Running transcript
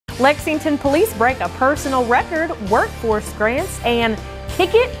Lexington police break a personal record, workforce grants, and kick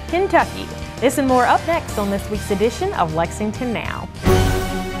it Kentucky. This and more up next on this week's edition of Lexington Now.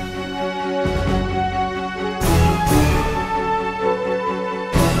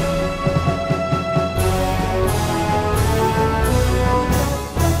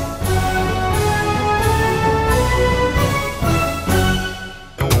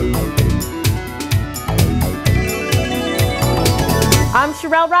 I'm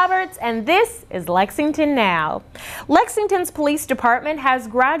Sherelle Roberts, and this is Lexington Now. Lexington's police department has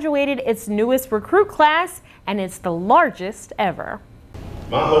graduated its newest recruit class, and it's the largest ever.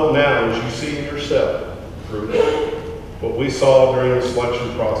 My hope now is you see in yourself, through what we saw during the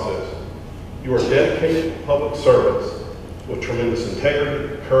selection process. You are dedicated public servants with tremendous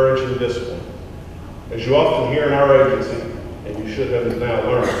integrity, courage, and discipline. As you often hear in our agency, and you should have now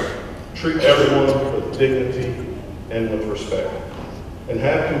learned, treat everyone with dignity and with respect, and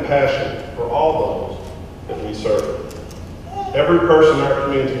have compassion for all those that we serve. Every person in our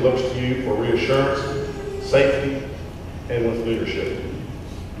community looks to you for reassurance, safety, and with leadership.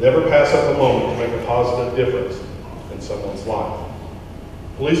 Never pass up a moment to make a positive difference in someone's life.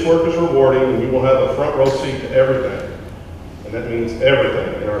 Police work is rewarding, and you will have a front row seat to everything, and that means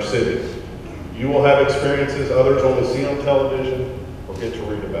everything in our city. You will have experiences others only see on television or get to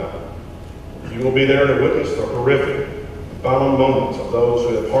read about. You will be there to witness the horrific final moments of those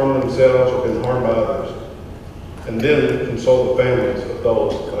who have harmed themselves or been harmed by others, and then console the families of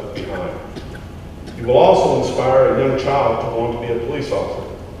those left behind. You will also inspire a young child to want to be a police officer,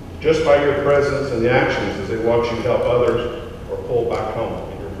 just by your presence and the actions as they watch you help others or pull back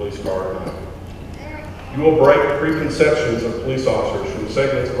home in your police car at night. You will break preconceptions of police officers from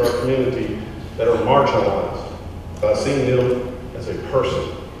segments of our community that are marginalized by seeing them as a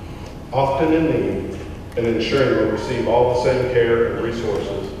person, often in need, and ensuring they receive all the same care and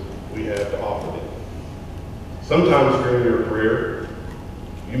resources we have to offer them. Sometimes during your career,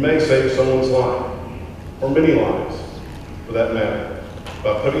 you may save someone's life, or many lives for that matter,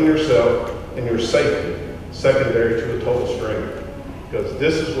 by putting yourself and your safety secondary to a total stranger, because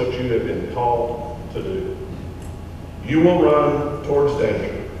this is what you have been called to do. You will run towards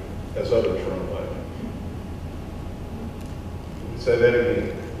danger as others run away. Let me say that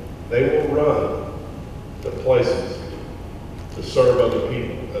again. They will run to places to serve other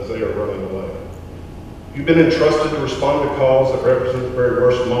people as they are running away. You've been entrusted to respond to calls that represent the very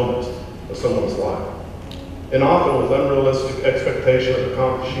worst moments of someone's life, and often with unrealistic expectation of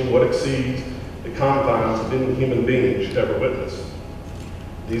accomplishing what exceeds the confines of any human being should ever witness.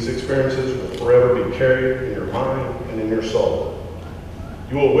 These experiences will forever be carried in your mind and in your soul.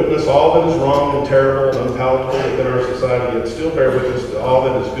 You will witness all that is wrong and terrible and unpalatable within our society, yet still bear witness to all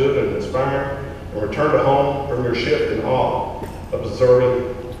that is good and inspiring, and return to home from your shift in awe of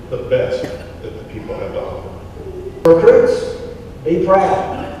observing the best that the people have to offer. Recruits, be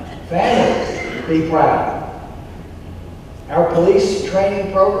proud. Families, be proud. Our police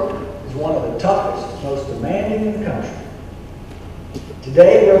training program is one of the toughest, most demanding in the country.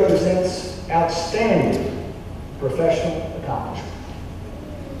 Today represents outstanding professional accomplishment.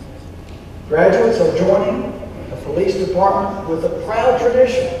 Graduates are joining a police department with a proud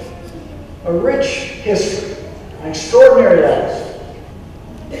tradition, a rich history, an extraordinary legacy.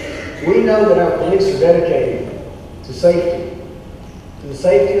 We know that our police are dedicated to safety, to the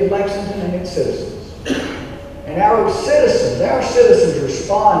safety of Lexington and its citizens. And our citizens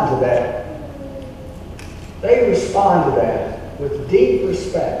respond to that. They respond to that with deep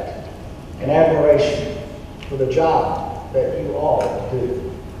respect and admiration for the job that you all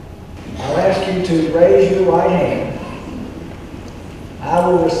do. I'll ask you to raise your right hand. I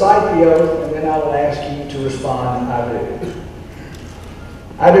will recite the oath, and then I will ask you to respond, I do.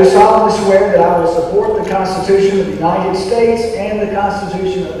 I do solemnly swear that I will support the Constitution of the United States and the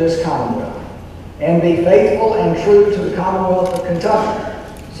Constitution of this Commonwealth, and be faithful and true to the Commonwealth of Kentucky,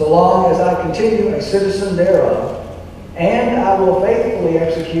 so long as I continue a citizen thereof, and I will faithfully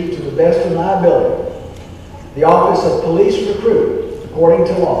execute to the best of my ability the office of police recruit according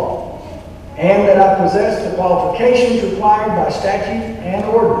to law, and that I possess the qualifications required by statute and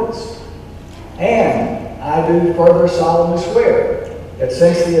ordinance. And I do further solemnly swear that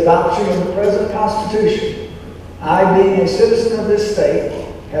since the adoption of the present Constitution, I, being a citizen of this state,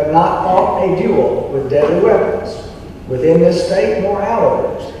 have not fought a duel with deadly weapons within this state nor out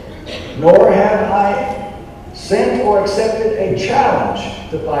of it, nor have I sent or accepted a challenge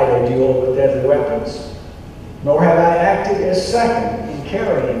to fight a duel with deadly weapons, nor have I acted as second in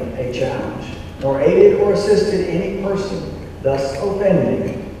carrying a challenge, nor aided or assisted any person thus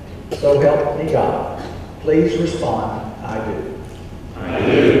offending. So help me God. Please respond, I do. I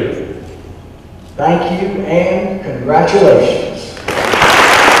do. Thank you and congratulations.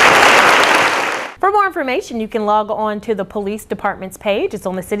 For more information, you can log on to the police department's page. It's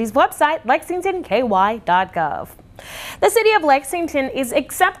on the city's website, lexingtonky.gov. The City of Lexington is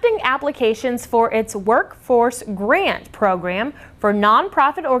accepting applications for its Workforce Grant program for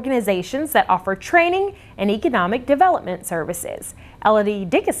nonprofit organizations that offer training and economic development services. Elodie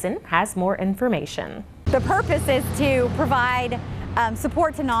Dickinson has more information. The purpose is to provide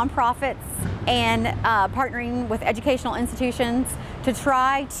support to nonprofits and partnering with educational institutions to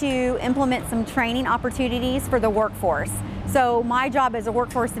try to implement some training opportunities for the workforce. So my job as a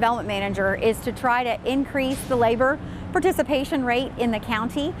workforce development manager is to try to increase the labor participation rate in the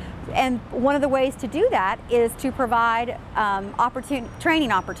county. And one of the ways to do that is to provide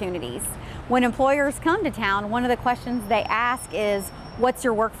training opportunities. When employers come to town, one of the questions they ask is, what's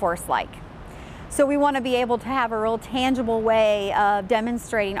your workforce like? So we want to be able to have a real tangible way of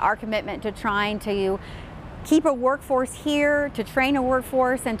demonstrating our commitment to trying to keep a workforce here, to train a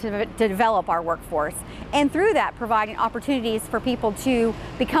workforce, and to develop our workforce. And through that, providing opportunities for people to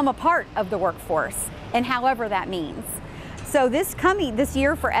become a part of the workforce, and however that means. So this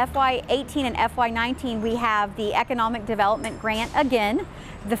year for FY18 and FY19, we have the Economic Development Grant again.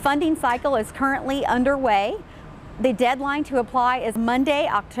 The funding cycle is currently underway. The deadline to apply is Monday,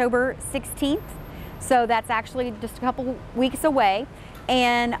 October 16th. So that's actually just a couple weeks away.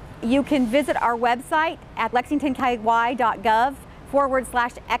 And you can visit our website at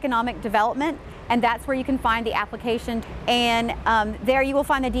lexingtonky.gov/economic development, and that's where you can find the application. And there you will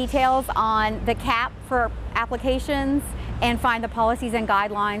find the details on the cap for applications and find the policies and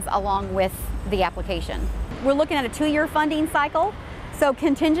guidelines along with the application. We're looking at a 2-year funding cycle. So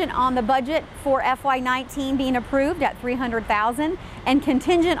contingent on the budget for FY19 being approved at $300,000 and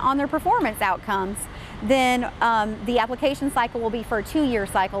contingent on their performance outcomes, then the application cycle will be for a 2-year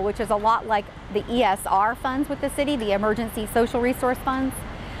cycle, which is a lot like the ESR funds with the city, the Emergency Social Resource Funds.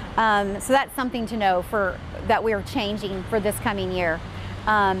 So that's something to know that we are changing for this coming year.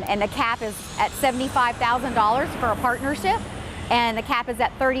 And the cap is at $75,000 for a partnership, and the cap is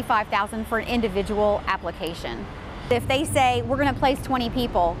at $35,000 for an individual application. If they say we're going to place 20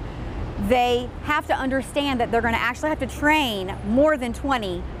 people, they have to understand that they're going to actually have to train more than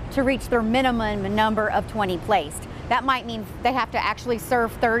 20 to reach their minimum number of 20 placed. That might mean they have to actually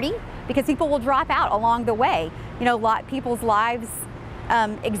serve 30 because people will drop out along the way. You know, people's lives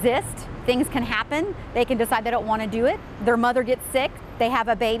exist. Things can happen. They can decide they don't want to do it. Their mother gets sick. They have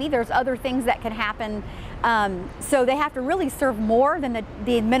a baby. There's other things that can happen. So they have to really serve more than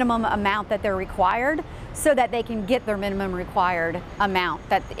the minimum amount that they're required so that they can get their minimum required amount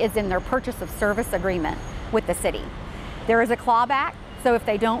that is in their purchase of service agreement with the city. There is a clawback, so if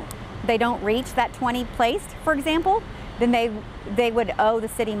they don't reach that 20 placed, for example, then they would owe the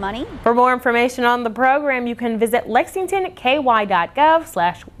city money. For more information on the program, you can visit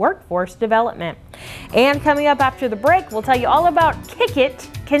lexingtonky.gov/workforce development. And coming up after the break, we'll tell you all about Kick It,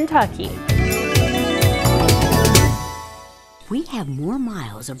 Kentucky. We have more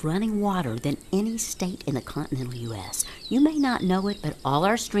miles of running water than any state in the continental U.S. You may not know it, but all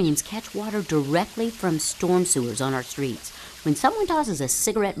our streams catch water directly from storm sewers on our streets. When someone tosses a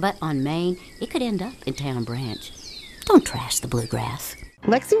cigarette butt on Main, it could end up in Town Branch. Don't trash the bluegrass.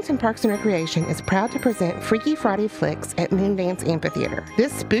 Lexington Parks and Recreation is proud to present Freaky Friday Flicks at Moondance Amphitheater.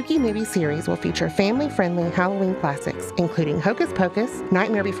 This spooky movie series will feature family-friendly Halloween classics, including Hocus Pocus,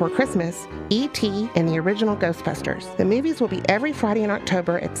 Nightmare Before Christmas, E.T., and the original Ghostbusters. The movies will be every Friday in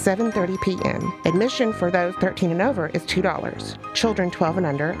October at 7:30 p.m. Admission for those 13 and over is $2. Children 12 and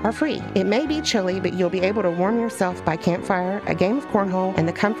under are free. It may be chilly, but you'll be able to warm yourself by campfire, a game of cornhole, and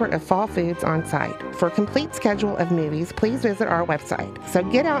the comfort of fall foods on site. For a complete schedule of movies, please visit our website. So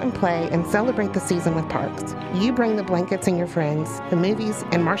get out and play and celebrate the season with parks. You bring the blankets and your friends. The movies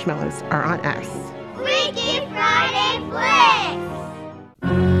and marshmallows are on us. Freaky Friday Flicks!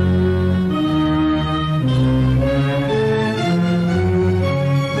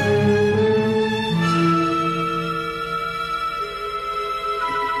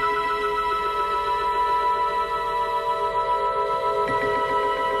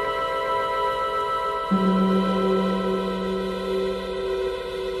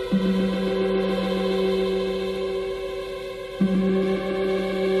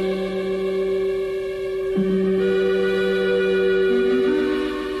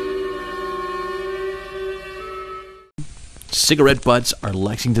 Cigarette butts are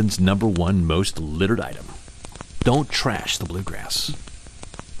Lexington's #1 most littered item. Don't trash the bluegrass.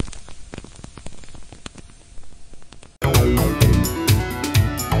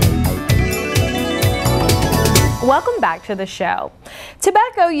 Welcome back to the show.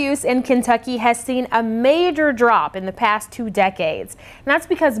 Tobacco use in Kentucky has seen a major drop in the past 2 decades. And that's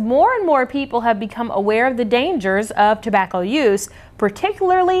because more and more people have become aware of the dangers of tobacco use,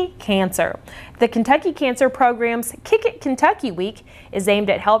 particularly cancer. The Kentucky Cancer Program's Kick It Kentucky Week is aimed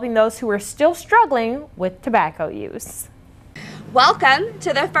at helping those who are still struggling with tobacco use. Welcome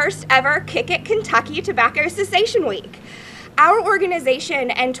to the first ever Kick It Kentucky Tobacco Cessation Week. Our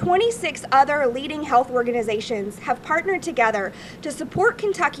organization and 26 other leading health organizations have partnered together to support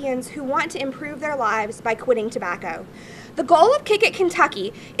Kentuckians who want to improve their lives by quitting tobacco. The goal of Kick It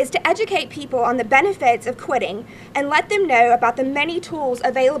Kentucky is to educate people on the benefits of quitting and let them know about the many tools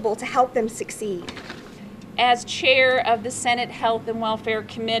available to help them succeed. As chair of the Senate Health and Welfare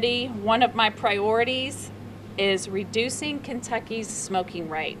Committee, one of my priorities is reducing Kentucky's smoking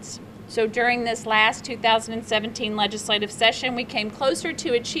rates. So during this last 2017 legislative session, we came closer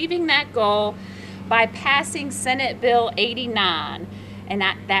to achieving that goal by passing Senate Bill 89. And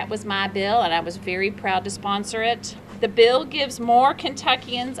that was my bill, and I was very proud to sponsor it. The bill gives more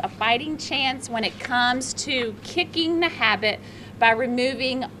Kentuckians a fighting chance when it comes to kicking the habit by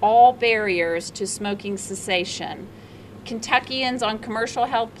removing all barriers to smoking cessation. Kentuckians on commercial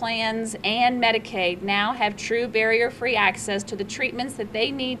health plans and Medicaid now have true barrier-free access to the treatments that they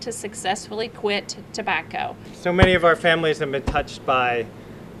need to successfully quit tobacco. So many of our families have been touched by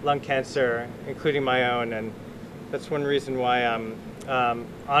lung cancer, including my own, and that's one reason why I'm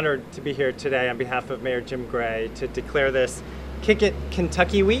honored to be here today on behalf of Mayor Jim Gray to declare this Kick It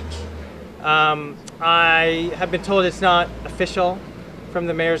Kentucky Week. I have been told it's not official from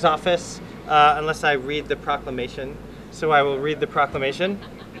the mayor's office unless I read the proclamation. So I will read the proclamation.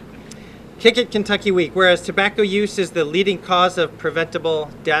 Kick It Kentucky Week. Whereas tobacco use is the leading cause of preventable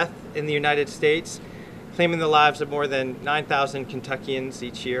death in the United States, claiming the lives of more than 9,000 Kentuckians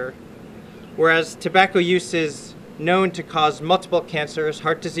each year. Whereas tobacco use is known to cause multiple cancers,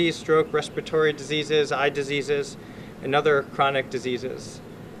 heart disease, stroke, respiratory diseases, eye diseases, and other chronic diseases.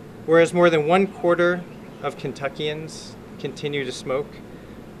 Whereas more than 1/4 of Kentuckians continue to smoke,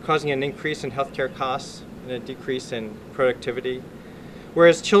 causing an increase in healthcare costs and a decrease in productivity.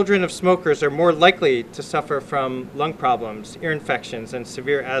 Whereas children of smokers are more likely to suffer from lung problems, ear infections, and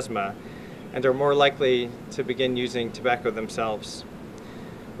severe asthma, and are more likely to begin using tobacco themselves.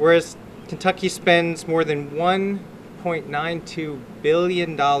 Whereas Kentucky spends more than $1.92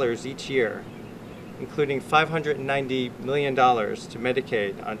 billion each year, including $590 million to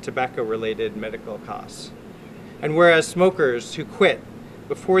Medicaid on tobacco-related medical costs. And whereas smokers who quit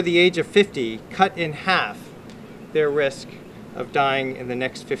before the age of 50 cut in half their risk of dying in the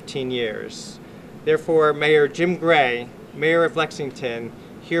next 15 years. Therefore, Mayor Jim Gray, Mayor of Lexington,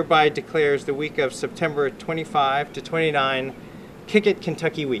 hereby declares the week of September 25 to 29 Kick It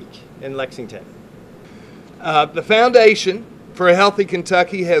Kentucky Week in Lexington. The Foundation for a Healthy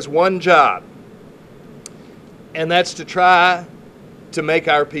Kentucky has one job, and that's to try to make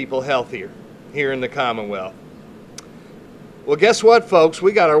our people healthier here in the Commonwealth. Well, guess what, folks?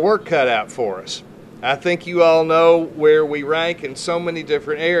 We got our work cut out for us. I think you all know where we rank in so many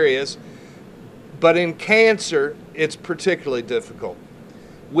different areas, but in cancer, it's particularly difficult.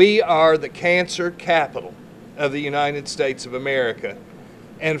 We are the cancer capital of the United States of America.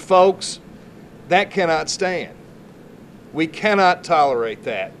 And folks, that cannot stand. We cannot tolerate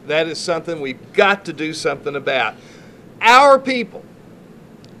that. That is something we've got to do something about. Our people,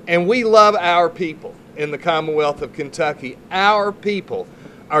 and we love our people in the Commonwealth of Kentucky, our people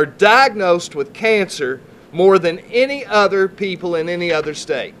are diagnosed with cancer more than any other people in any other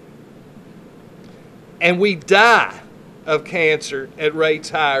state. And we die of cancer at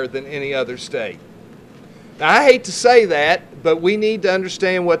rates higher than any other state. Now, I hate to say that, but we need to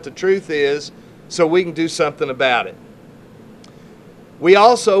understand what the truth is so we can do something about it. We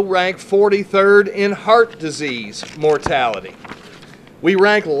also rank 43rd in heart disease mortality. We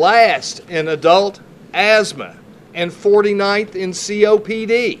rank last in adult asthma and 49th in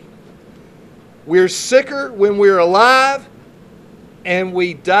COPD. We're sicker when we're alive, and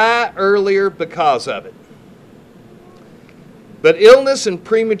we die earlier because of it. But illness and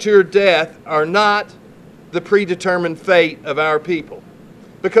premature death are not the predetermined fate of our people,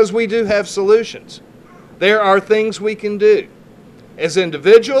 because we do have solutions. There are things we can do as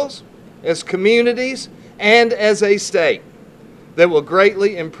individuals, as communities, and as a state that will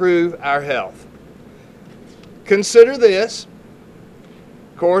greatly improve our health. Consider this.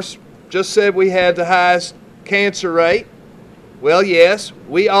 Of course, just said we had the highest cancer rate. Well, yes,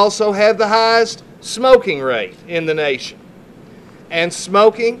 we also have the highest smoking rate in the nation. And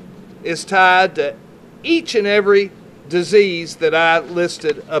smoking is tied to each and every disease that I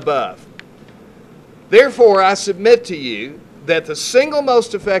listed above. Therefore, I submit to you that the single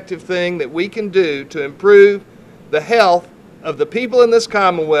most effective thing that we can do to improve the health of the people in this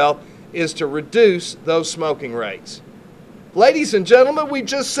Commonwealth is to reduce those smoking rates. Ladies and gentlemen, we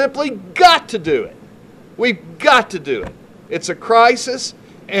just simply got to do it. We've got to do it. It's a crisis,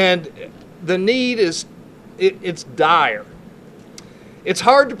 and the need is, it's dire. It's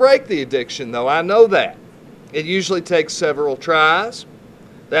hard to break the addiction, though, I know that. It usually takes several tries.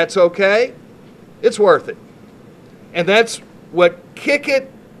 That's okay. It's worth it. And that's what Kick It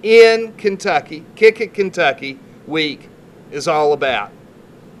in Kentucky, Kick It Kentucky Week is all about.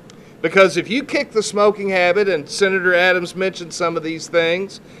 Because if you kick the smoking habit, and Senator Adams mentioned some of these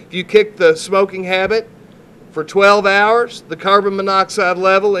things, if you kick the smoking habit for 12 hours, the carbon monoxide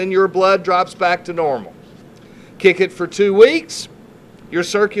level in your blood drops back to normal. Kick it for 2 weeks, your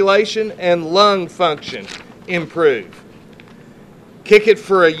circulation and lung function improve. Kick it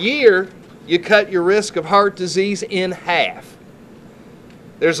for a year, you cut your risk of heart disease in half.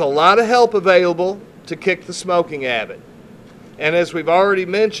 There's a lot of help available to kick the smoking habit. And as we've already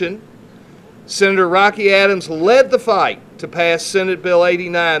mentioned, Senator Rocky Adams led the fight to pass Senate Bill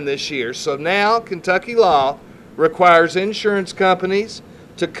 89 this year. So now Kentucky law requires insurance companies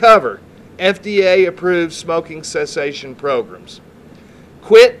to cover FDA-approved smoking cessation programs.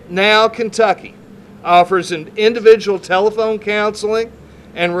 Quit Now Kentucky offers an individual telephone counseling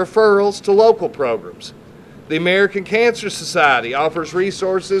and referrals to local programs. The American Cancer Society offers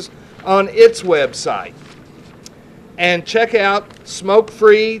resources on its website. And check out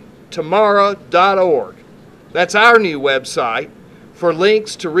smokefreetomorrow.org. That's our new website for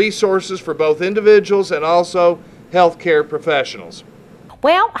links to resources for both individuals and also healthcare professionals.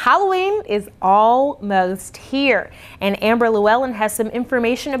 Well, Halloween is almost here, and Amber Llewellyn has some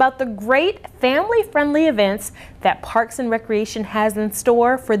information about the great family-friendly events that Parks and Recreation has in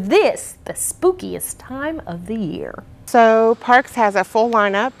store for this, the spookiest time of the year. So Parks has a full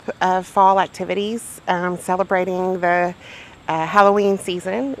lineup of fall activities celebrating the Halloween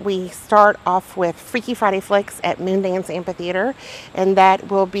season. We start off with Freaky Friday Flicks at Moondance Amphitheater, and that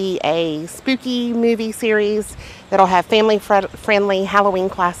will be a spooky movie series that'll have family-friendly Halloween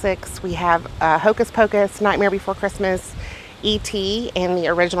classics. We have Hocus Pocus, Nightmare Before Christmas, E.T., and the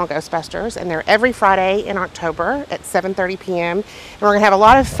original Ghostbusters, and they're every Friday in October at 7:30 p.m. And we're going to have a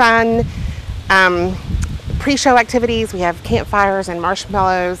lot of fun pre-show activities. We have campfires and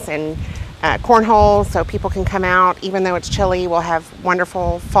marshmallows and cornhole, so people can come out. Even though it's chilly, we'll have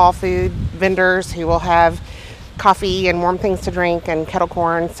wonderful fall food vendors who will have coffee and warm things to drink and kettle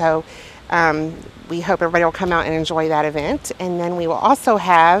corn. So we hope everybody will come out and enjoy that event. And then we will also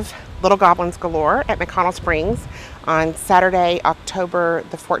have Little Goblins Galore at McConnell Springs on Saturday, October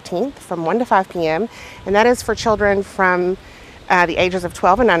the 14th from 1 to 5 p.m. And that is for children from the ages of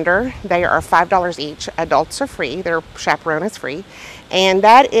 12 and under. They are $5 each. Adults are free. Their chaperone is free. And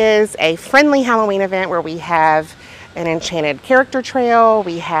that is a friendly Halloween event where we have an enchanted character trail,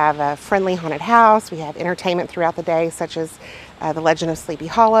 we have a friendly haunted house, we have entertainment throughout the day such as the Legend of Sleepy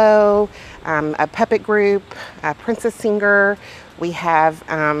Hollow, a puppet group, a princess singer, we have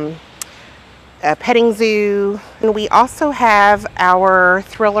a petting zoo, and we also have our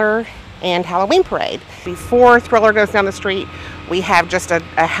Thriller and Halloween parade. Before Thriller goes down the street, we have just a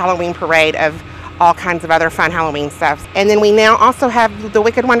Halloween parade of all kinds of other fun Halloween stuff. And then we now also have the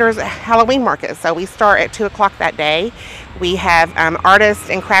Wicked Wonders Halloween Market. So we start at 2 o'clock that day. We have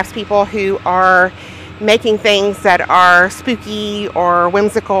artists and craftspeople who are making things that are spooky or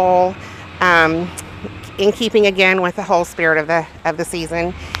whimsical, in keeping again with the whole spirit of the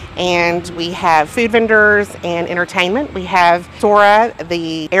season. And we have food vendors and entertainment. We have Sora,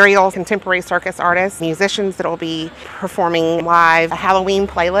 the aerial contemporary circus artist, musicians that will be performing live, a Halloween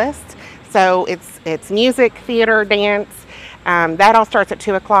playlist. So it's music, theater, dance. That all starts at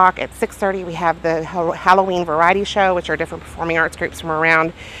 2 o'clock. At 6:30 we have the Halloween variety show, which are different performing arts groups from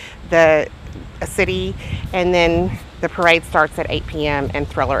around the city. And then the parade starts at 8 p.m. and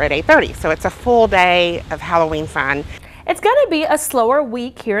Thriller at 8:30. So it's a full day of Halloween fun. It's going to be a slower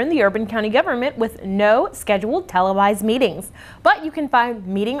week here in the Urban County government with no scheduled televised meetings. But you can find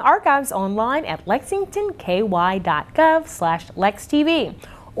meeting archives online at lexingtonky.gov/LexTV.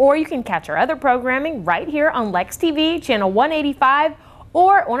 Or you can catch our other programming right here on Lex TV, channel 185,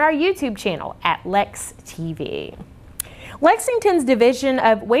 or on our YouTube channel at Lex TV. Lexington's Division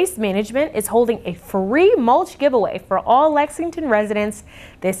of Waste Management is holding a free mulch giveaway for all Lexington residents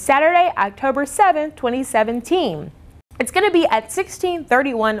this Saturday, October 7th, 2017. It's going to be at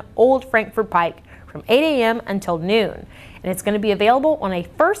 1631 Old Frankfort Pike from 8 a.m. until noon. and it's going to be available on a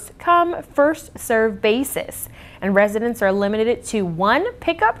first-come, first-served basis. And residents are limited to 1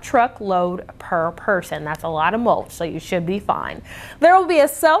 pickup truck load per person. That's a lot of mulch, so you should be fine. There will be a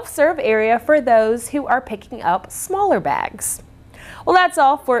self-serve area for those who are picking up smaller bags. Well, that's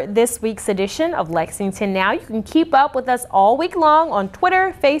all for this week's edition of Lexington Now. You can keep up with us all week long on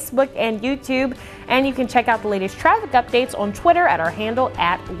Twitter, Facebook, and YouTube. And you can check out the latest traffic updates on Twitter at our handle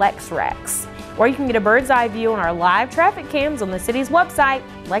 @LexRex. Or you can get a bird's eye view on our live traffic cams on the city's website,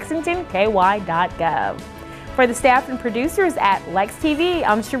 lexingtonky.gov. For the staff and producers at Lex TV,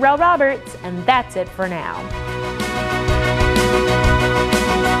 I'm Sherelle Roberts, and that's it for now.